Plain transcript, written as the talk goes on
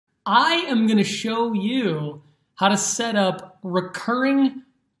I am going to show you how to set up recurring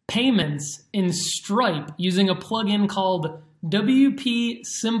payments in Stripe using a plugin called WP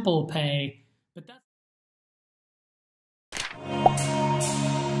Simple Pay. But that's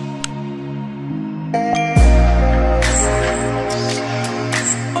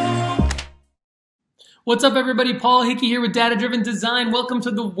What's up, everybody? Paul Hickey here with Data Driven Design. Welcome to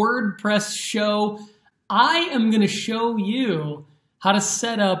the WordPress show. I am going to show you how to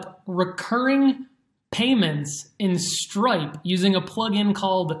set up recurring payments in Stripe using a plugin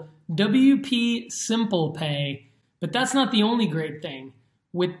called WP Simple Pay. But that's not the only great thing.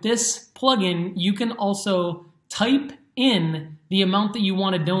 With this plugin, you can also type in the amount that you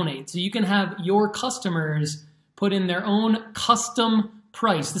want to donate. So you can have your customers put in their own custom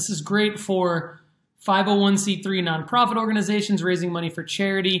price. This is great for 501c3 nonprofit organizations raising money for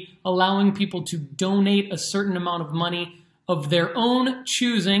charity, allowing people to donate a certain amount of money of their own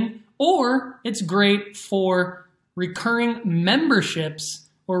choosing, or it's great for recurring memberships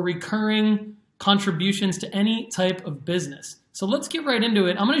or recurring contributions to any type of business. So let's get right into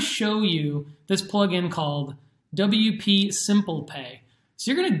it. I'm going to show you this plugin called WP Simple Pay.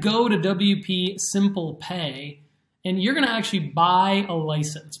 So you're going to go to WP Simple Pay and you're going to actually buy a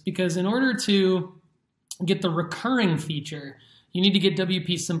license, because in order to get the recurring feature, you need to get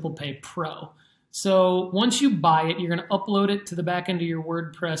WP Simple Pay Pro. So once you buy it, you're going to upload it to the back end of your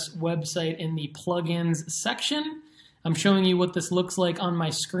WordPress website in the plugins section. I'm showing you what this looks like on my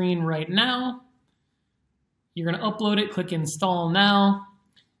screen right now. You're going to upload it, click Install Now.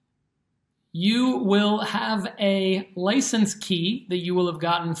 You will have a license key that you will have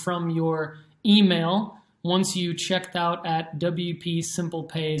gotten from your email once you checked out at WP Simple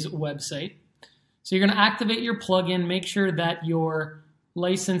Pay's website. So you're going to activate your plugin, make sure that your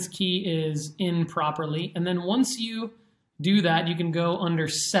license key is in properly. And then once you do that, you can go under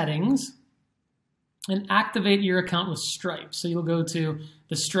Settings and activate your account with Stripe. So you'll go to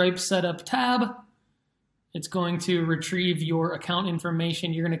the Stripe Setup tab. It's going to retrieve your account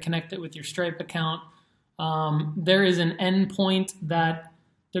information. You're going to connect it with your Stripe account. There is an endpoint that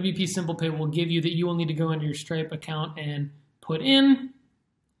WP Simple Pay will give you that you will need to go into your Stripe account and put in.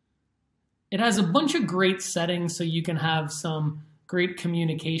 It has a bunch of great settings so you can have some great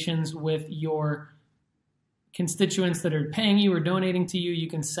communications with your constituents that are paying you or donating to you. You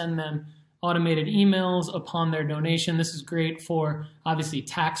can send them automated emails upon their donation. This is great for, obviously,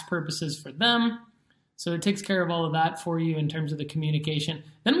 tax purposes for them. So it takes care of all of that for you in terms of the communication.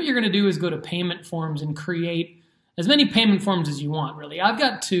 Then what you're going to do is go to payment forms and create as many payment forms as you want, really. I've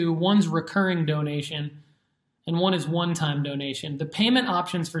got two. One's recurring donation and one is one-time donation. The payment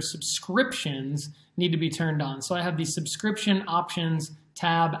options for subscriptions need to be turned on. So I have the subscription options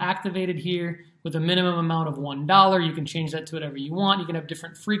tab activated here with a minimum amount of $1. You can change that to whatever you want. You can have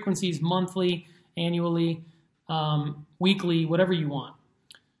different frequencies, monthly, annually, weekly, whatever you want.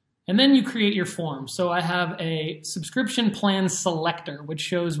 And then you create your form. So I have a subscription plan selector, which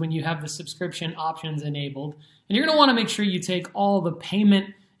shows when you have the subscription options enabled. And you're going to want to make sure you take all the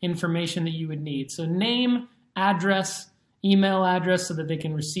payment information that you would need. So name, address, email address, so that they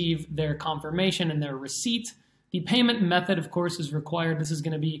can receive their confirmation and their receipt. The payment method, of course, is required. This is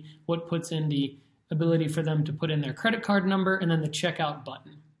going to be what puts in the ability for them to put in their credit card number, and then the checkout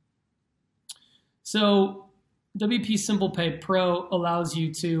button. So WP Simple Pay Pro allows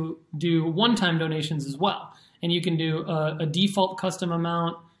you to do one-time donations as well. And you can do a default custom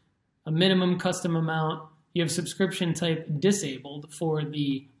amount, a minimum custom amount. You have subscription type disabled for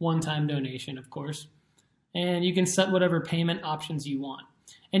the one-time donation, of course. And you can set whatever payment options you want.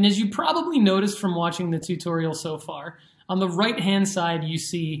 And as you probably noticed from watching the tutorial so far, on the right-hand side, you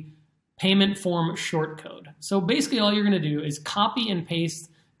see payment form shortcode. So basically all you're going to do is copy and paste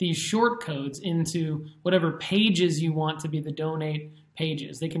these shortcodes into whatever pages you want to be the donate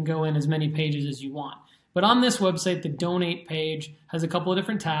pages. They can go in as many pages as you want. But on this website, the donate page has a couple of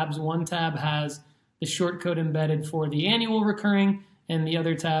different tabs. One tab has the shortcode embedded for the annual recurring, and the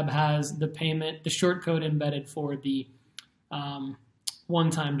other tab has the shortcode embedded for the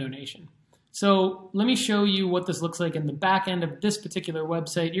one-time donation. So let me show you what this looks like in the back end of this particular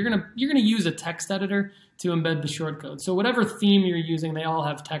website. You're gonna use a text editor to embed the shortcode. So whatever theme you're using, they all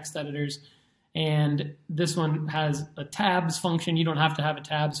have text editors. And this one has a tabs function. You don't have to have a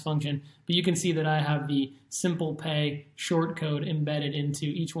tabs function, but you can see that I have the Simple Pay shortcode embedded into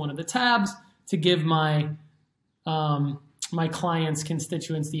each one of the tabs to give my my clients'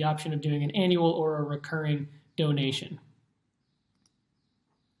 constituents the option of doing an annual or a recurring donation.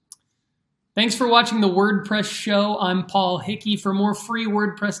 Thanks for watching the WordPress show. I'm Paul Hickey. For more free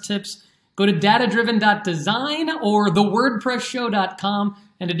WordPress tips, go to datadriven.design or thewordpressshow.com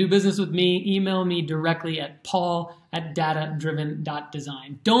And to do business with me, email me directly at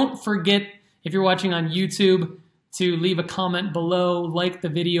paul@datadriven.design. Don't forget, if you're watching on YouTube, to leave a comment below, like the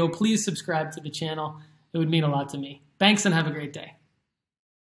video. Please subscribe to the channel. It would mean a lot to me. Thanks and have a great day.